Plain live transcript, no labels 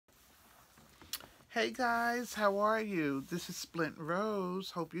Hey guys, how are you? This is Splint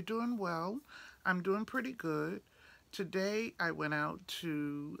Rose. Hope you're doing well. I'm doing pretty good. Today I went out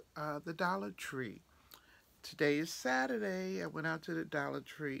to the Dollar Tree. Today is Saturday. I went out to the Dollar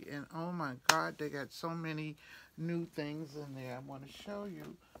Tree and oh my God, they got so many new things in there. I want to show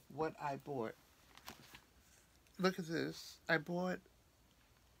you what I bought. Look at this. I bought,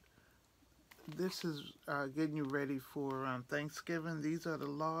 this is getting you ready for Thanksgiving. These are the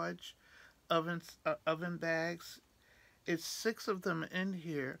large oven bags. It's six of them in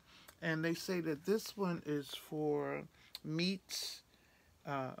here, and they say that this one is for meats,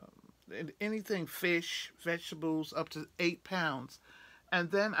 uh, anything fish, vegetables, up to 8 pounds. And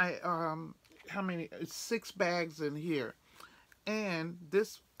then how many? It's six bags in here, and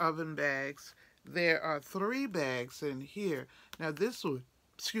this oven bags. There are three bags in here. Now this one,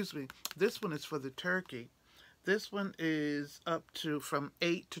 excuse me, this one is for the turkey. This one is up to from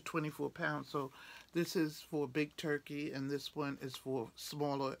 8 to 24 pounds. So this is for big turkey, and this one is for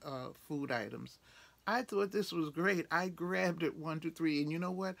smaller food items. I thought this was great. I grabbed it 1, 2, 3, and you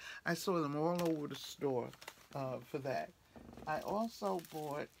know what? I saw them all over the store for that. I also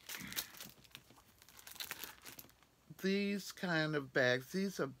bought these kind of bags.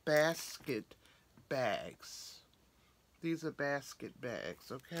 These are basket bags. These are basket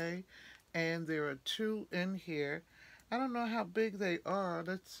bags, okay? And there are two in here. I don't know how big they are.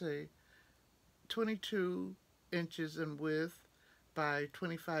 Let's see. 22 inches in width by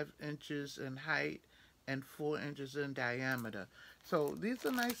 25 inches in height and 4 inches in diameter. So these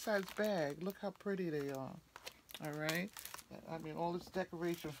are nice sized bags. Look how pretty they are. All right. I mean, all this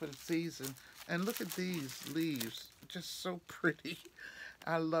decoration for the season. And look at these leaves. Just so pretty.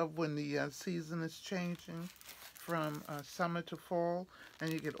 I love when the season is changing from summer to fall,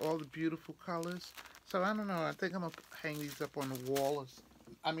 and you get all the beautiful colors. So I don't know. I think I'm going to hang these up on the wall,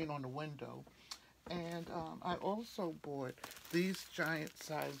 on the window. And I also bought these giant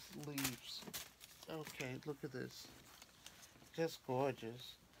sized leaves. Okay, look at this. Just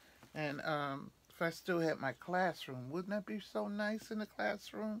gorgeous. And if I still had my classroom, wouldn't that be so nice in the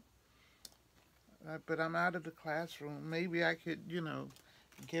classroom? But I'm out of the classroom. Maybe I could,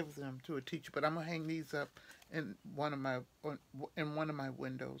 give them to a teacher. But I'm gonna hang these up in one of my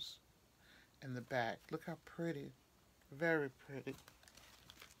windows in the back. Look how pretty, very pretty.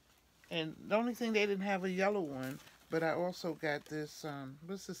 And the only thing they didn't have a yellow one, but I also got this.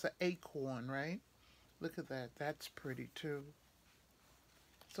 What's this? An acorn, right? Look at that. That's pretty too.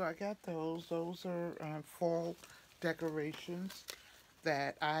 So I got those. Those are fall decorations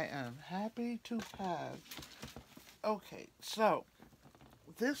that I am happy to have. Okay, so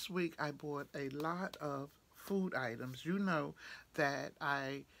this week I bought a lot of food items. You know that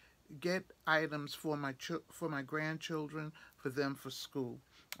I get items for my grandchildren, for them for school.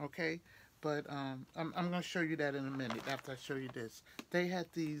 Okay, but I'm going to show you that in a minute after I show you this. They had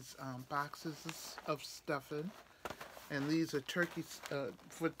these boxes of stuffing, and these are turkeys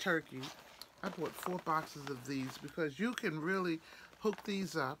for turkey. I bought 4 boxes of these because you can really hook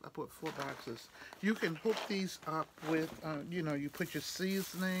these up. I bought 4 boxes. You can hook these up with, you put your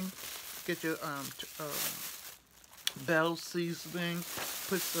seasoning, get your Bell seasoning,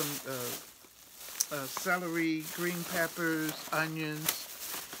 put some celery, green peppers, onions,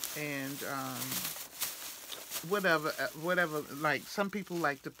 and whatever. Like some people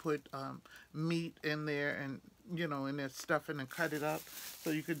like to put meat in there and in their stuffing and cut it up, so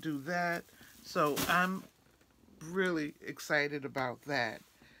you could do that. So I'm really excited about that.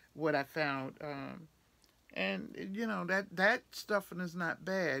 What I found, and that stuffing is not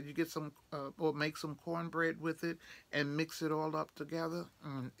bad. You get some or make some cornbread with it and mix it all up together,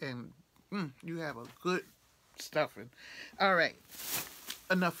 and you have a good stuffing. All right,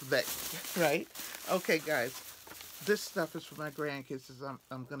 enough of that. Right? Okay, guys. This stuff is for my grandkids, as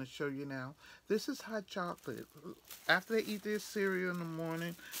I'm going to show you now. This is hot chocolate. After they eat their cereal in the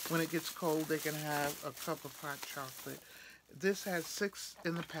morning, when it gets cold, they can have a cup of hot chocolate. This has 6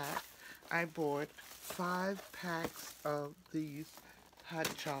 in the pack. I bought 5 packs of these hot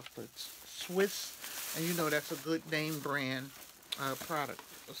chocolates. Swiss, and that's a good name brand product.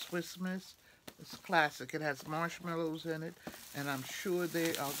 A Swiss Miss. It's classic. It has marshmallows in it, and I'm sure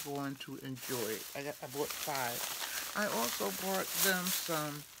they are going to enjoy it. I bought 5. I also bought them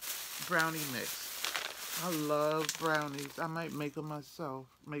some brownie mix. I love brownies. I might make them myself.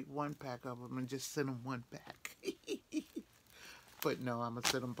 Make 1 pack of them and just send them 1 pack. But no, I'm going to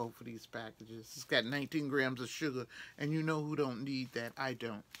send them both of these packages. It's got 19 grams of sugar, and you know who don't need that. I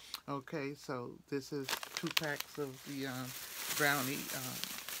don't. Okay, so this is 2 packs of the brownie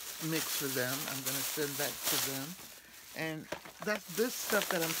mix for them. I'm going to send that to them. And that's this stuff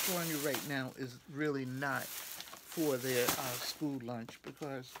that I'm showing you right now is really not for their school lunch,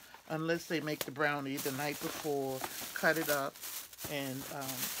 because unless they make the brownie the night before, cut it up and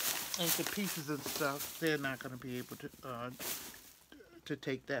into pieces and stuff, they're not going to be able to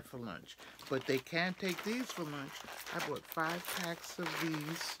take that for lunch. But they can take these for lunch. I bought 5 packs of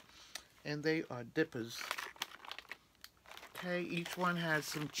these, and they are dippers. Okay, each one has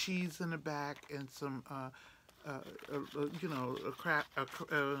some cheese in the back and some, you know,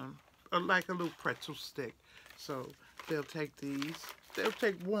 like a little pretzel stick. So they'll take these. They'll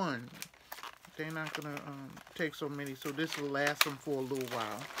take one. They're not gonna take so many. So this will last them for a little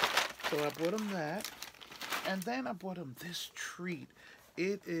while. So I bought them that, and then I bought them this treat.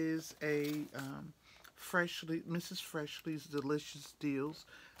 It is a Mrs. Freshly's Delicious Deals.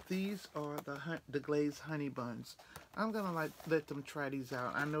 These are the glazed honey buns. I'm gonna let them try these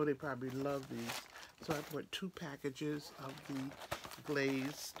out. I know they probably love these. So I bought 2 packages of the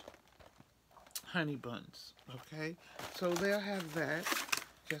glazed honey buns. Okay, so they'll have that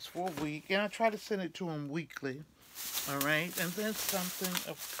just for a week, and I try to send it to them weekly. All right, and then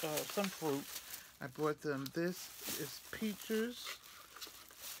something of some fruit. I bought them. This is peaches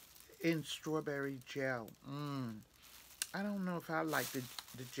in strawberry gel. I don't know if I like the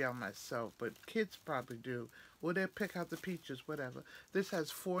gel myself, but kids probably do. Well, they'll pick out the peaches, whatever. This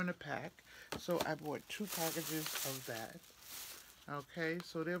has 4 in a pack, so I bought 2 packages of that. Okay,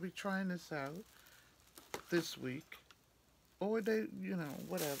 so they'll be trying this out this week, or they, you know,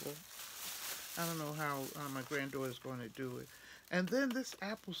 whatever. I don't know how my granddaughter's going to do it. And then this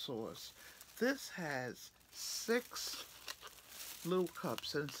applesauce. This has 6 little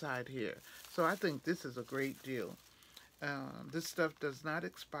cups inside here. So I think this is a great deal. This stuff does not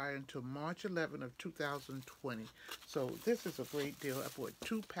expire until March 11 of 2020. So this is a great deal. I bought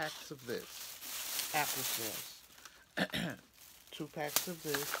 2 packs of this applesauce. 2 packs of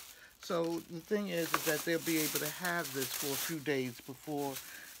this. So the thing is that they'll be able to have this for a few days before,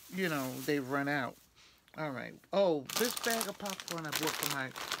 you know, they run out. All right. Oh, this bag of popcorn I bought for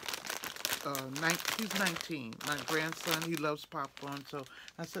my he's 19. My grandson, he loves popcorn, so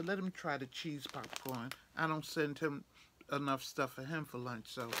I said let him try the cheese popcorn. I don't send him enough stuff for him for lunch,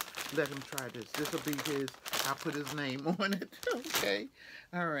 so let him try this. This will be his. I'll put his name on it. Okay.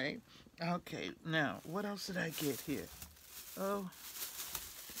 All right. Okay. Now, what else did I get here? Oh,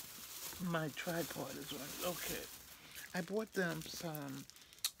 my tripod is on. Okay. I bought them some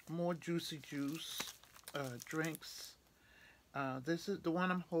more Juicy Juice drinks. This is the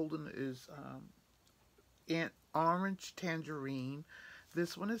one I'm holding is orange tangerine.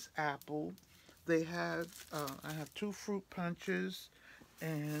 This one is apple. They have I have 2 fruit punches,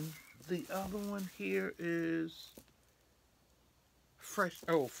 and the other one here is fresh.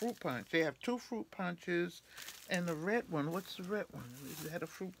 Oh, fruit punch. They have 2 fruit punches, and the red one. What's the red one? Is that a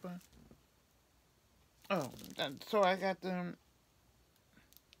fruit punch? Oh, so I got them.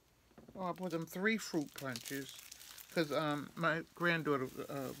 Oh, I bought them 3 fruit punches. Because my granddaughter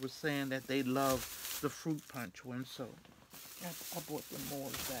was saying that they love the fruit punch one, so I bought them more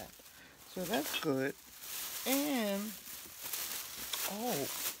of that. So that's good. And, oh,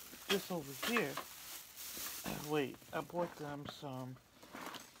 this over here. Wait, I bought them some,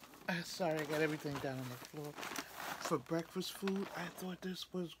 sorry, I got everything down on the floor. For breakfast food, I thought this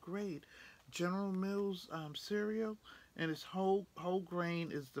was great. General Mills cereal, and it's whole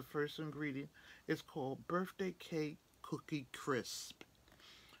grain is the first ingredient. It's called Birthday Cake Cookie Crisp.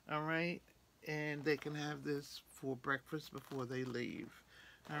 All right, and they can have this for breakfast before they leave.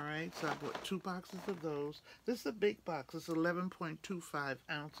 All right, so I bought 2 boxes of those. This is a big box. It's 11.25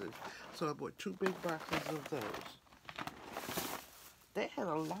 ounces. So I bought 2 big boxes of those. They had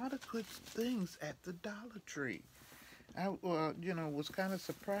a lot of good things at the Dollar Tree. I, you know, was kind of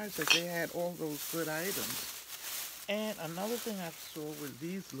surprised that they had all those good items. And another thing I saw was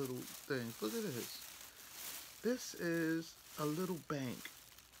these little things. Look at this. This is a little bank.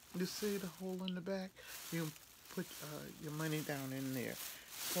 You see the hole in the back? You put your money down in there.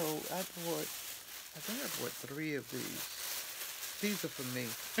 So I think I bought 3 of these. These are for me.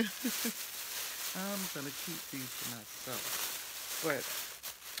 I'm going to keep these for myself. But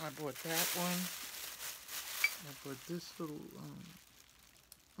I bought that one. I bought this little,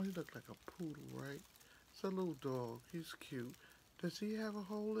 he looked like a poodle, right? It's a little dog. He's cute. Does he have a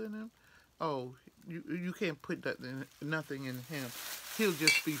hole in him? Oh, you can't put nothing in him. He'll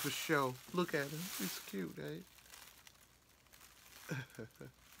just be for show. Look at him. He's cute, eh?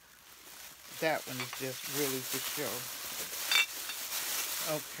 That one is just really for show.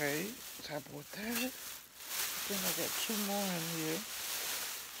 Okay, so I bought that. Then I got 2 more in here.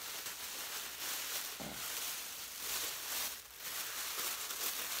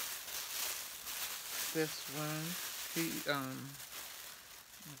 this one. He,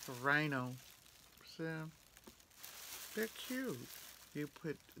 it's a rhino. So, they're cute. You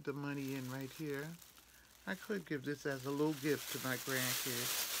put the money in right here. I could give this as a little gift to my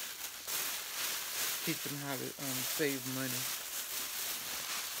grandkids. Teach them how to save money.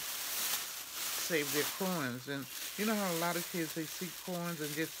 Save their coins. And you know how a lot of kids, they see coins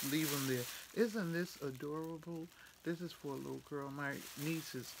and just leave them there. Isn't this adorable? This is for a little girl. My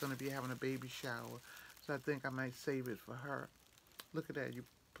niece is going to be having a baby shower. So I think I might save it for her. Look at that. You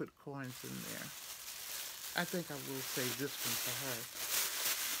put coins in there. I think I will save this one for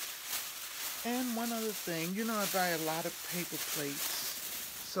her. And one other thing. You know, I buy a lot of paper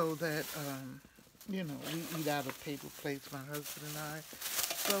plates so that, you know, we eat out of paper plates, my husband and I.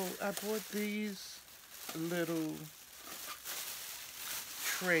 So I bought these little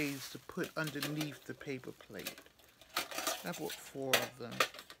trays to put underneath the paper plate. I bought 4 of them.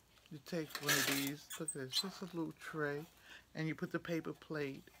 You take one of these, look at this, just a little tray, and you put the paper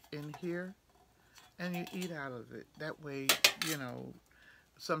plate in here, and you eat out of it. That way, you know,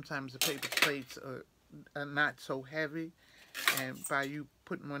 sometimes the paper plates are not so heavy, and by you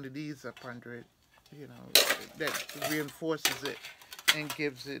putting one of these up under it, you know, that reinforces it and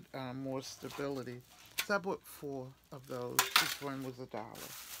gives it more stability. So I bought 4 of those. Each one was $1. Alright,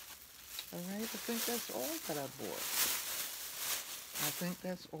 I think that's all that I bought. I think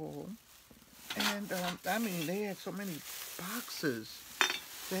that's all. And, I mean, they had so many boxes.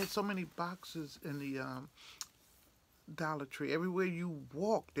 They had so many boxes in the Dollar Tree. Everywhere you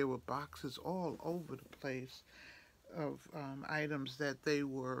walked, there were boxes all over the place of items that they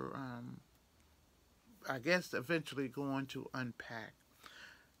were, I guess, eventually going to unpack.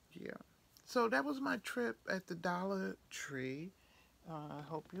 Yeah. So that was my trip at the Dollar Tree. I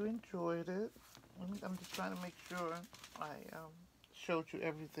hope you enjoyed it. I'm just trying to make sure I showed you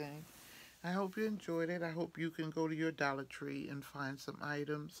everything. I hope you enjoyed it. I hope you can go to your Dollar Tree and find some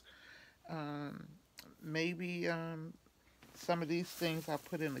items. Maybe some of these things I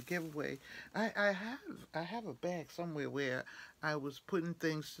put in a giveaway. I have a bag somewhere where I was putting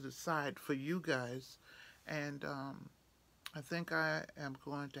things to the side for you guys, and I think I am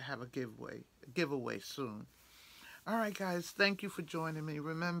going to have a giveaway soon. All right, guys, thank you for joining me.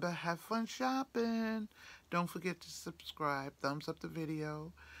 Remember, have fun shopping. Don't forget to subscribe, thumbs up the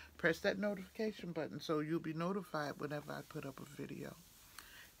video, press that notification button so you'll be notified whenever I put up a video.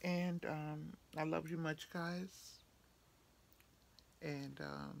 And I love you much, guys. And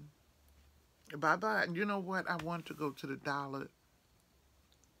bye-bye. And you know what? I wanted to go to the Dollar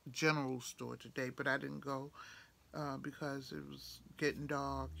General store today, but I didn't go because it was getting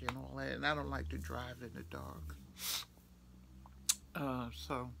dark and all that, and I don't like to drive in the dark.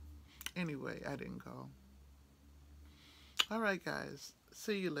 So, anyway, I didn't go. All right, guys.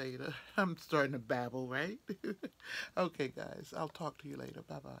 See you later. I'm starting to babble, right? Okay, guys. I'll talk to you later.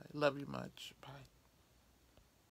 Bye-bye. Love you much. Bye.